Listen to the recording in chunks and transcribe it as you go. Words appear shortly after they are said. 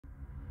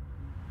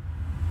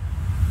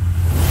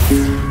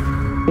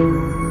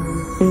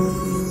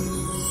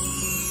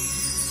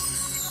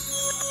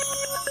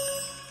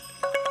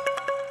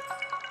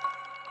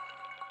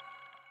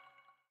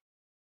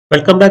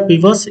Welcome back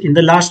viewers. In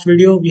the last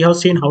video we have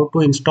seen how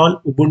to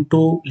install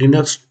Ubuntu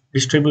Linux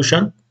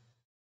distribution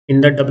in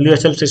the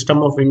WSL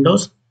system of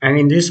Windows, and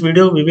in this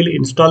video we will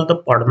install the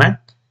Podman.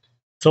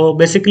 So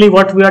basically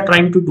what we are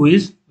trying to do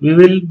is we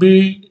will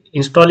be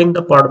installing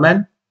the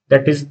Podman,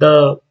 that is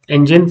the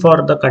engine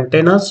for the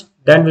containers.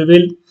 Then we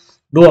will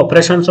do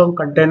operations of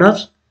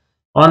containers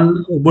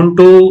on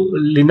Ubuntu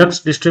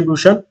Linux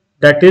distribution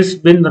that is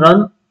been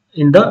run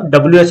in the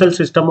WSL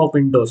system of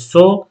Windows.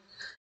 So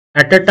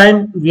at a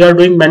time we are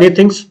doing many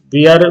things.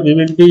 We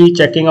will be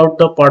checking out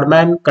the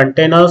Podman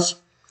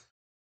containers,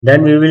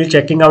 then we will be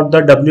checking out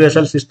the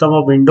WSL system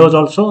of Windows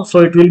also.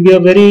 So it will be a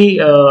very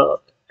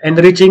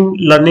enriching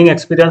learning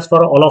experience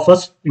for all of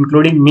us,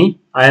 including me.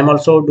 I am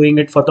also doing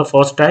it for the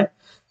first time.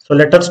 So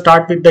let us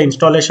start with the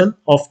installation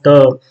of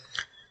the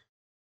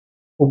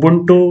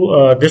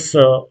Ubuntu, this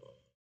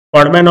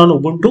Podman on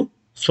Ubuntu.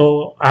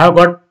 So I have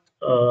got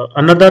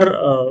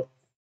another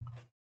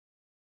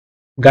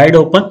guide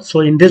open. So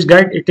in this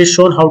guide it is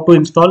shown how to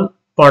install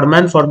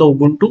Podman for the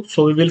Ubuntu.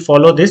 So we will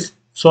follow this.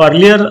 So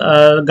earlier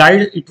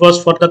guide it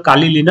was for the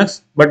Kali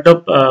Linux, but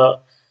the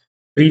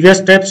previous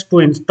steps to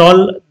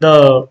install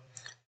the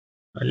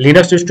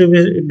Linux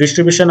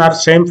distribution are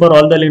same for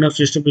all the Linux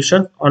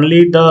distribution.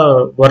 Only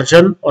the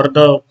version or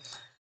the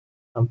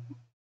um,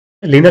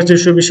 Linux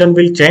distribution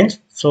will change.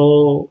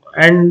 So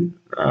and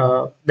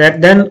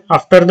then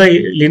after the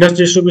Linux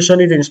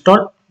distribution is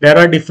installed, there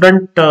are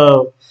different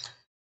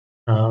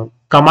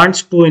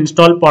commands to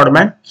install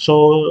Podman.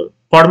 So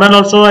Podman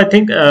also I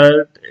think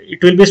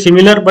it will be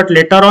similar, but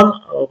later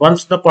on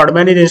once the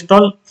Podman is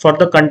installed, for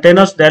the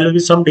containers there will be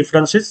some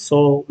differences.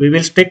 So we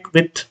will stick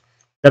with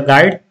the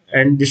guide,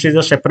 and this is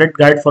a separate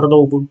guide for the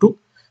Ubuntu.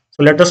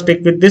 So let us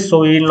stick with this, so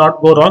we will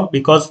not go wrong,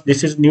 because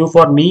this is new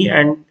for me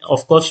and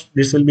of course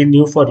this will be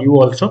new for you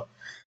also.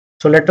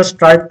 So let us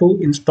try to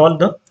install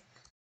the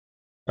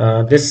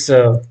this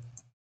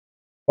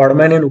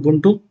Podman in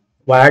Ubuntu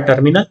via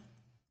terminal.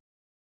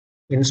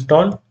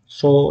 Install.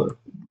 So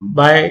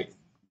by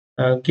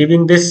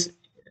giving this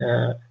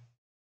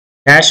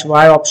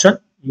 -y option,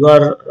 you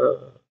are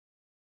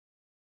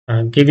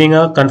giving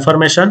a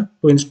confirmation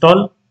to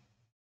install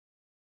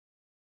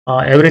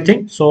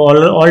everything. So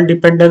all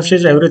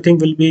dependencies, everything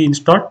will be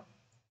installed.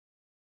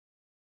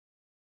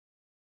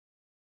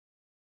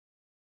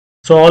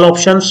 So all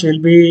options will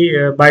be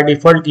by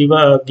default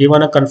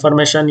given a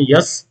confirmation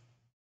yes.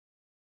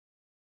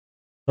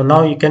 So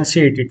now you can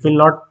see it will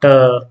not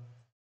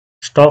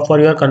stop for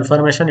your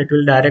confirmation. It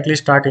will directly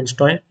start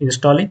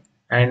installing,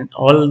 and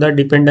all the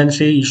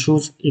dependency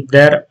issues, if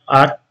there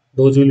are,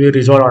 those will be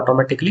resolved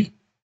automatically.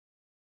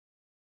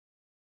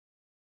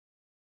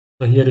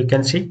 So here you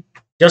can see,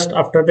 just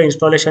after the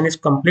installation is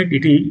complete,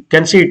 you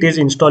can see it is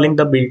installing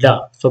the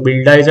Builda. So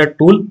Builda is a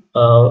tool,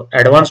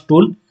 advanced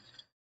tool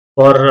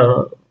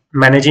for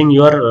managing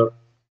your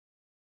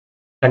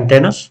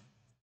containers.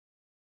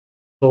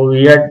 So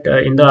we had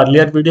in the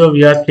earlier video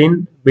we have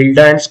seen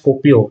Builda and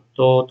Scopio.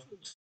 So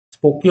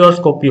Scopio,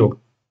 so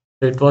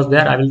it was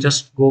there. I will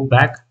just go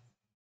back,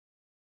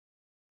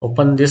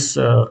 open this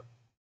Red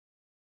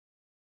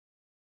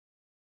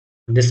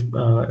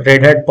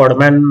Hat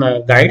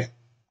Podman guide,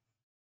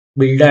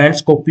 Builda and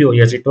Scopio.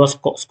 Yes, it was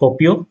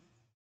Scopio.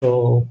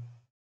 So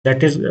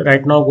that is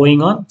right now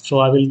going on. So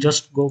I will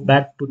just go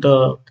back to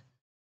the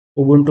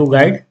Ubuntu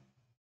guide.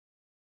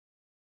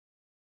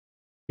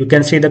 You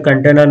can see the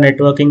container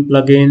networking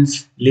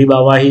plugins,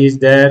 libawahi is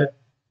there,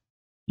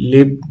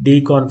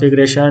 libd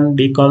configuration,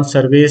 dconf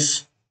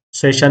service,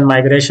 session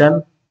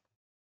migration.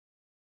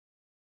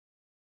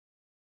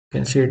 You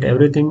can see it,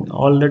 everything,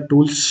 all the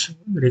tools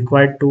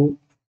required to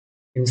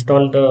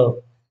install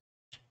the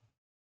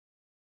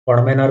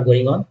Podman are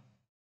going on.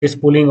 It is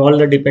pulling all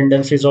the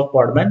dependencies of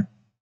Podman.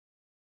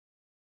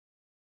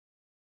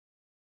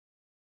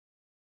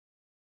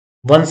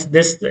 Once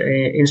this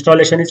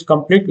installation is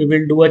complete, we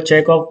will do a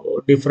check of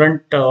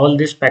different all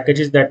these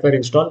packages that were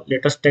installed.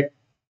 Let us take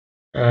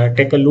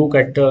a look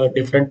at the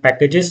different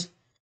packages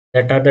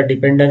that are the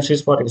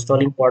dependencies for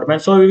installing Podman.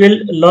 So we will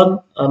learn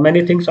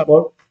many things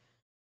about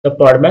the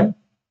Podman.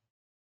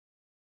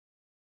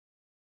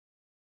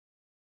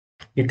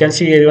 You can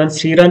see even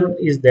crun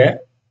is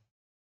there.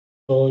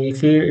 So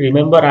if you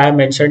remember, I have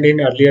mentioned in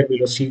earlier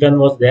video, crun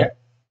was there.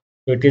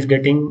 So it is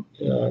getting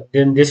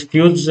then this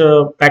fuse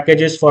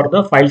packages for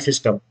the file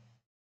system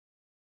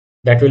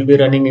that will be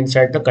running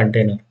inside the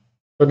container.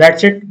 So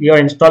that's it. We have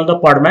installed the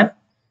Podman.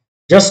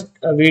 Just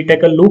we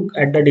take a look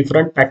at the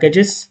different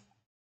packages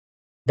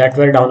that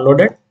were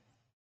downloaded.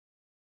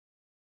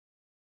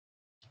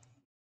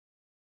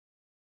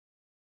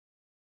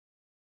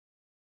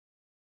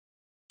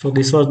 So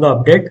this was the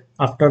update.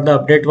 After the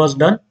update was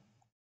done,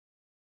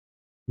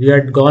 we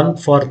had gone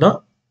for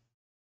the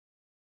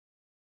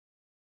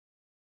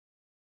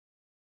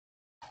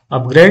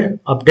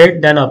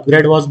update, then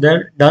upgrade was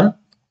there done.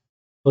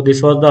 So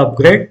this was the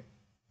upgrade.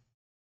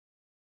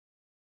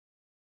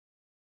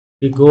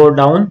 We go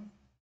down.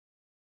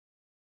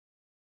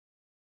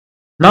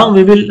 Now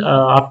we will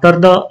after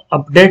the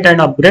update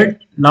and upgrade,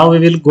 now we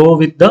will go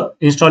with the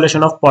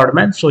installation of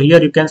Podman. So here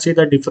you can see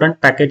the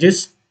different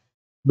packages: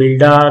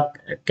 Builda,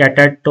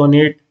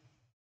 Catatonic,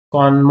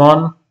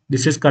 Conmon.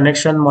 This is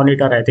connection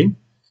monitor, I think.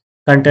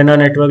 Container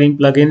networking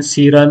plugin,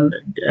 crun,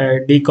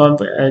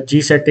 decomp,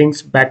 g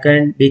settings,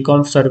 backend,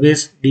 decomp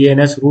service,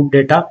 DNS root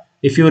data.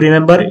 If you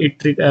remember it,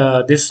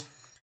 this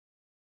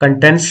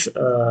contains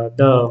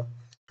the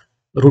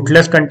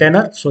rootless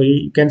container. So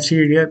you can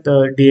see here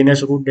the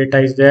DNS root data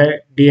is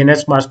there.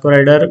 DNS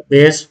masquerader,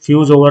 base,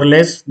 fuse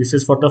overlays. This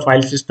is for the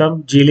file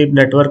system. glib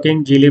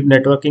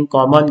networking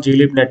common,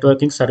 glib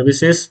networking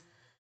services,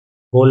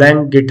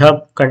 Golang,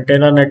 GitHub,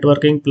 container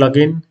networking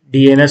plugin,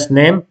 DNS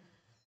name.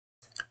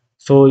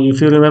 So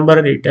if you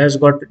remember, it has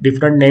got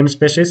different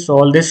namespaces. So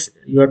all this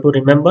you have to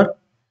remember.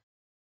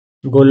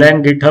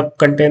 Golang GitHub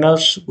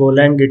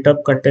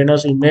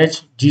containers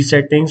image, G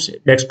settings,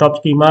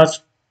 desktop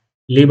schemas,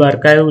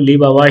 libarchive,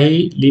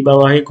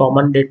 libawahi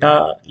common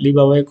data,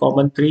 libawahi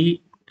common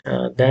 3,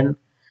 then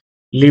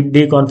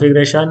libd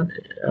configuration,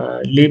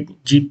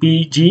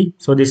 libgpg.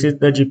 So this is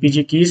the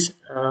GPG keys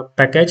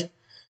package,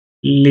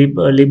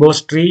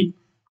 libostri,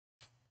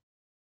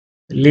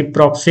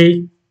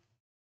 libproxy,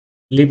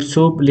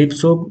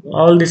 libsoup.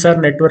 All these are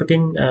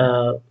networking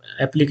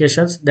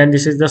applications. Then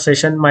this is the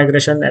session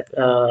migration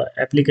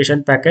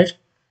application package.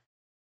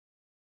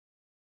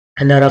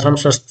 And there are some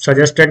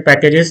suggested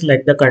packages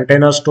like the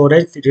container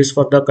storage. It is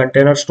for the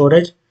container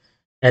storage.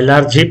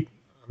 LRzip,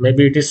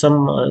 maybe it is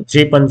some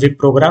zip unzip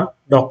program.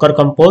 Docker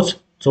compose.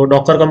 So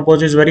Docker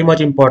compose is very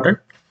much important.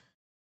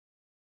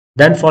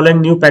 Then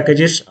following new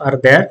packages are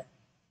there.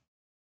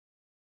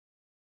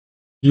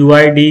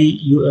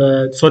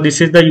 UID. So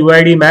this is the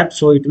UID map.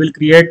 So it will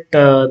create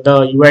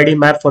the UID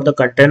map for the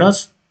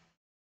containers.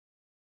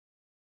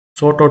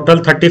 So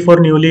total 34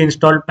 newly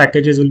installed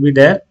packages will be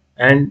there,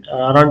 and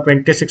around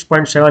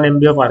 26.7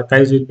 MB of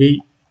archives will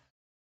be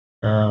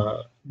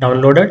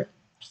downloaded.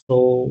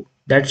 So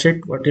that's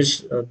it. What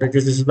is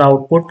this is the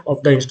output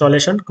of the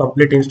installation,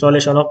 complete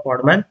installation of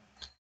Podman.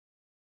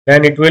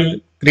 Then it will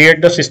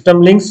create the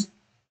system links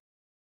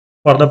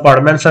for the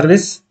Podman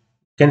service.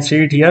 You can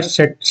see it here.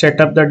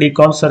 Set up the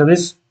decom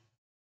service,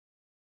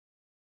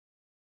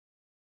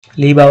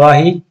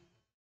 libawahi,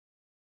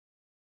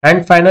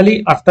 and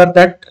finally after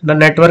that the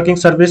networking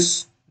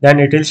service. Then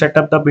it will set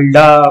up the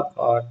Builda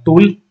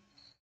tool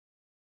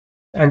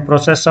and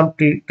process some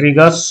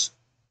triggers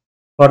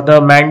for the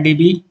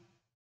ManDB.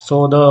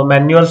 So the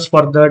manuals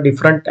for the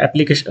different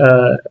application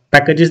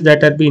packages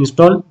that have been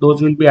installed,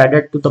 those will be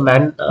added to the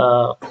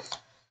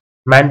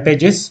man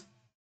pages,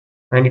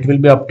 and it will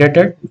be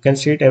updated. You can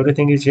see it,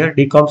 everything is here.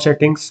 Decomp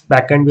settings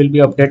backend will be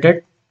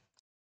updated.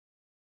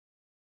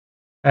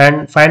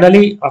 And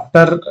finally,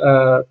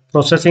 after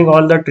processing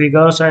all the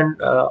triggers and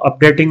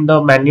updating the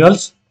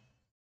manuals,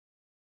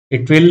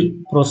 it will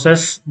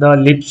process the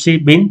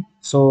libc bin.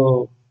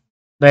 So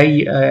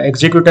the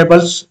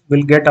executables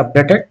will get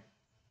updated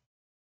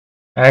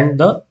and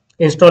the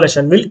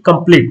installation will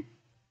complete.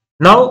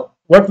 Now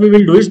what we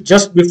will do is,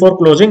 just before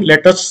closing,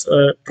 let us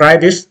try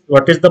this.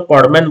 What is the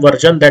Podman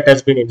version that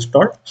has been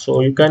installed?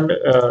 So you can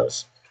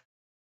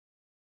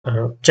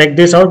check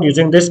this out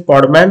using this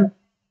Podman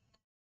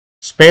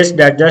space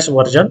dash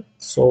version.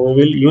 So we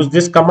will use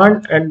this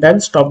command and then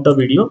stop the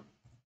video.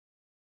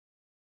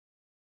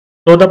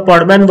 So the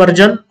Podman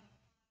version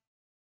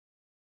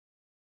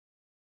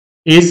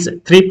is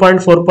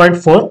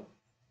 3.4.4.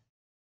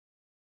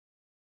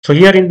 So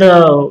here in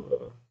the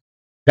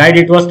guide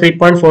it was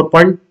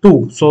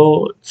 3.4.2.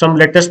 So some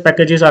latest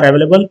packages are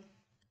available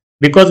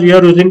because we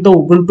are using the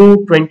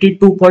Ubuntu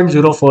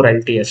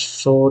 22.04 LTS.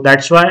 So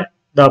that's why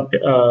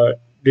the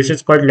this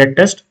is quite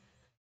latest.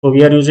 So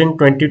we are using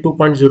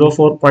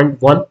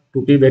 22.04.1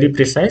 to be very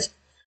precise.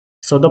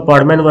 So the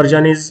Podman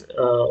version is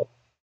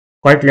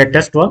quite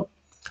latest one.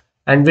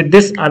 And with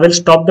this I will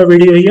stop the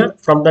video here.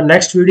 From the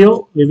next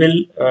video we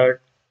will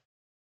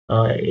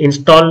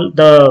install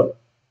the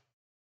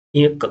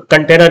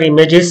container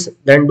images,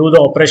 then do the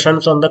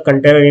operations on the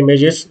container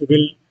images. We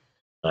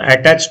will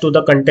attach to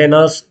the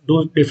containers,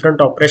 do different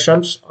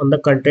operations on the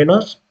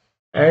containers,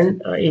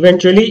 and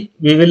eventually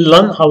we will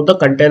learn how the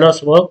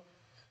containers work,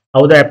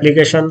 how the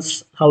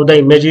applications, how the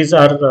images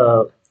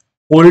are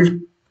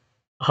pulled,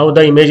 how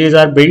the images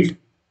are built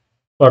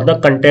for the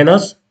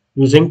containers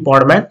using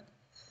Podman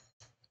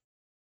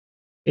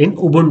in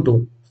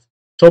Ubuntu.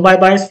 So bye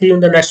bye, see you in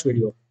the next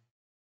video.